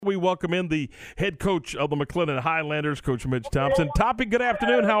we welcome in the head coach of the McLennan Highlanders, Coach Mitch Thompson. Toppy, good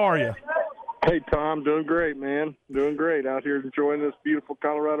afternoon. How are you? Hey, Tom, doing great, man. Doing great out here enjoying this beautiful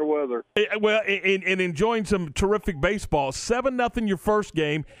Colorado weather. Well, and enjoying some terrific baseball. 7-0 your first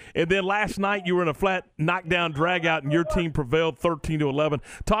game, and then last night you were in a flat knockdown dragout, and your team prevailed 13-11.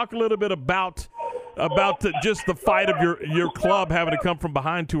 Talk a little bit about just the fight of your club having to come from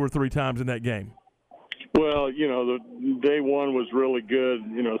behind 2 or 3 times in that game. Well, the day one was really good.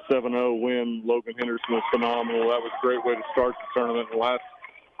 7-0 win. Logan Henderson was phenomenal. That was a great way to start the tournament.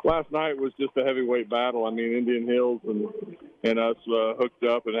 Last night was just a heavyweight battle. I mean, Indian Hills and us hooked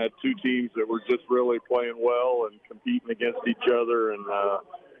up and had 2 teams that were just really playing well and competing against each other. And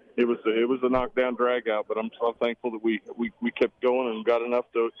it was a knockdown dragout, but I'm thankful that we kept going and got enough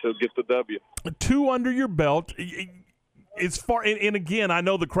to get the W. 2 under your belt. As far and again, I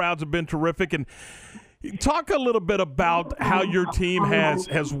know the crowds have been terrific. And talk a little bit about how your team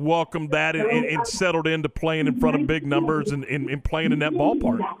has welcomed that and settled into playing in front of big numbers and playing in that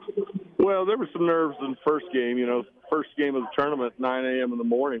ballpark. Well, there were some nerves in the first game. First game of the tournament, 9 a.m. in the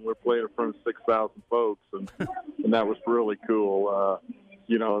morning, we're playing in front of 6,000 folks, and that was really cool.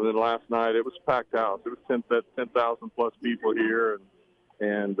 And then last night it was a packed house. It was 10,000 plus people here,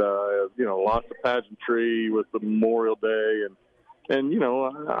 and lots of pageantry with the Memorial Day and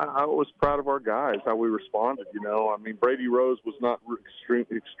I was proud of our guys, how we responded. I mean, Brady Rose was not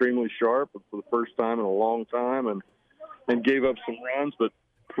extremely sharp for the first time in a long time and gave up some runs. But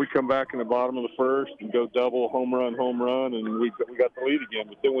we come back in the bottom of the first and go double, home run, and we got the lead again.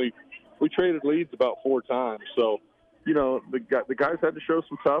 But then we traded leads about 4 times. So, the guys had to show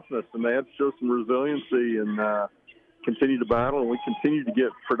some toughness, and they had to show some resiliency and continue to battle. And we continue to get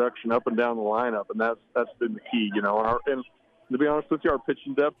production up and down the lineup, and that's been the key, And to be honest with you, our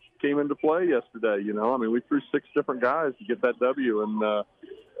pitching depth came into play yesterday. I mean, we threw 6 different guys to get that W, and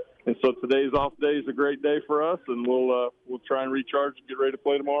so today's off day is a great day for us, and we'll try and recharge and get ready to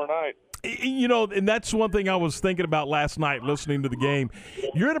play tomorrow night. And that's one thing I was thinking about last night listening to the game.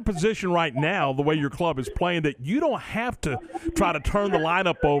 You're in a position right now, the way your club is playing, that you don't have to try to turn the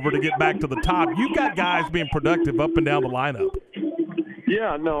lineup over to get back to the top. You've got guys being productive up and down the lineup.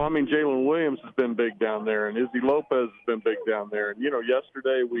 Yeah, no, I mean, Jalen Williams has been big down there, and Izzy Lopez has been big down there. And,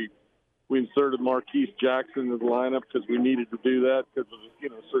 yesterday we inserted Marquise Jackson in the lineup because we needed to do that because of,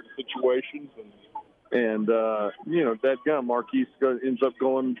 certain situations. And dadgum, Marquise ends up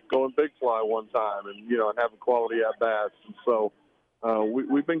going big fly one time and, and having quality at-bats. And so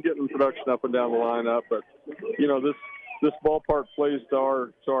we've been getting production up and down the lineup. But, this ballpark plays to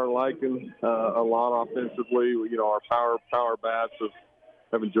our liking a lot offensively. Our power bats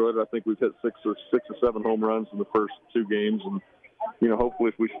have enjoyed it. I think we've hit 6 or 7 home runs in the first 2 games, and hopefully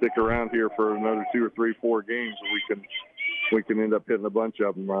if we stick around here for another 2 or 3, 4 games, we can end up hitting a bunch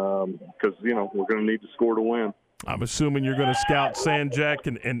of them because we're going to need to score to win. I'm assuming you're going to scout Sanjak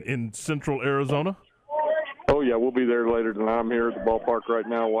in Central Arizona. Oh yeah, we'll be there later tonight. I'm here at the ballpark right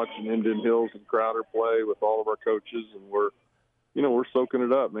now watching Indian Hills and Crowder play with all of our coaches, and we're soaking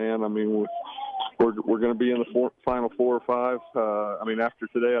it up, man. I mean, we're going to be in the final 4 or 5. After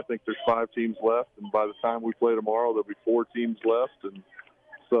today, I think there's 5 teams left, and by the time we play tomorrow, there'll be 4 teams left. And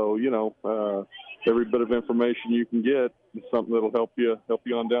so, every bit of information you can get is something that'll help you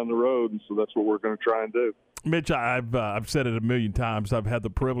on down the road. And so that's what we're going to try and do. Mitch, I've said it a million times. I've had the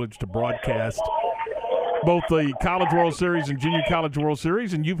privilege to broadcast both the College World Series and Junior College World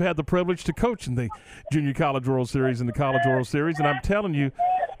Series, and you've had the privilege to coach in the Junior College World Series and the College World Series. And I'm telling you,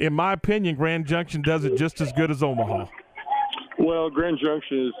 in my opinion, Grand Junction does it just as good as Omaha. Well, Grand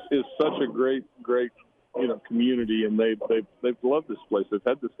Junction is such a great community, and they've loved this place. They've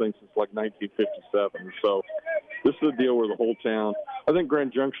had this thing since like 1957. So this is a deal where the whole town. I think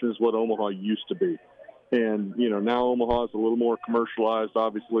Grand Junction is what Omaha used to be. And, now Omaha is a little more commercialized,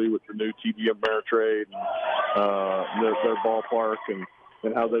 obviously, with the new TBM Ameritrade and their ballpark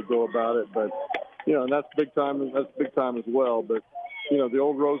and how they go about it. But, and that's big time. That's big time as well. But, the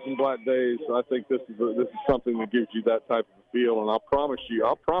old Rosenblatt days, I think this is something that gives you that type of a feel. And I'll promise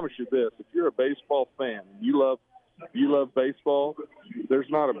you this: if you're a baseball fan and you love baseball, there's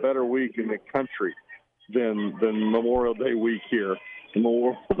not a better week in the country than Memorial Day week here.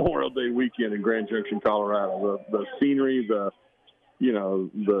 Memorial Day weekend in Grand Junction, Colorado. The scenery, the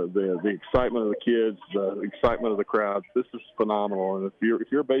excitement of the kids, the excitement of the crowd. This is phenomenal. And if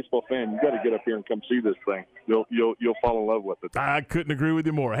you're a baseball fan, you got to get up here and come see this thing. You'll fall in love with it. I couldn't agree with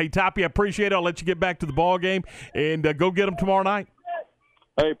you more. Hey, Toppy, I appreciate it. I'll let you get back to the ball game and go get them tomorrow night.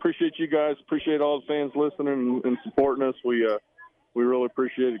 Hey, appreciate you guys. Appreciate all the fans listening and supporting us. We really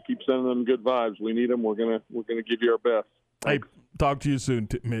appreciate it. Keep sending them good vibes. We need them. We're gonna give you our best. Hey, talk to you soon,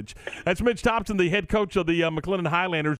 Mitch. That's Mitch Thompson, the head coach of the McLennan Highlanders.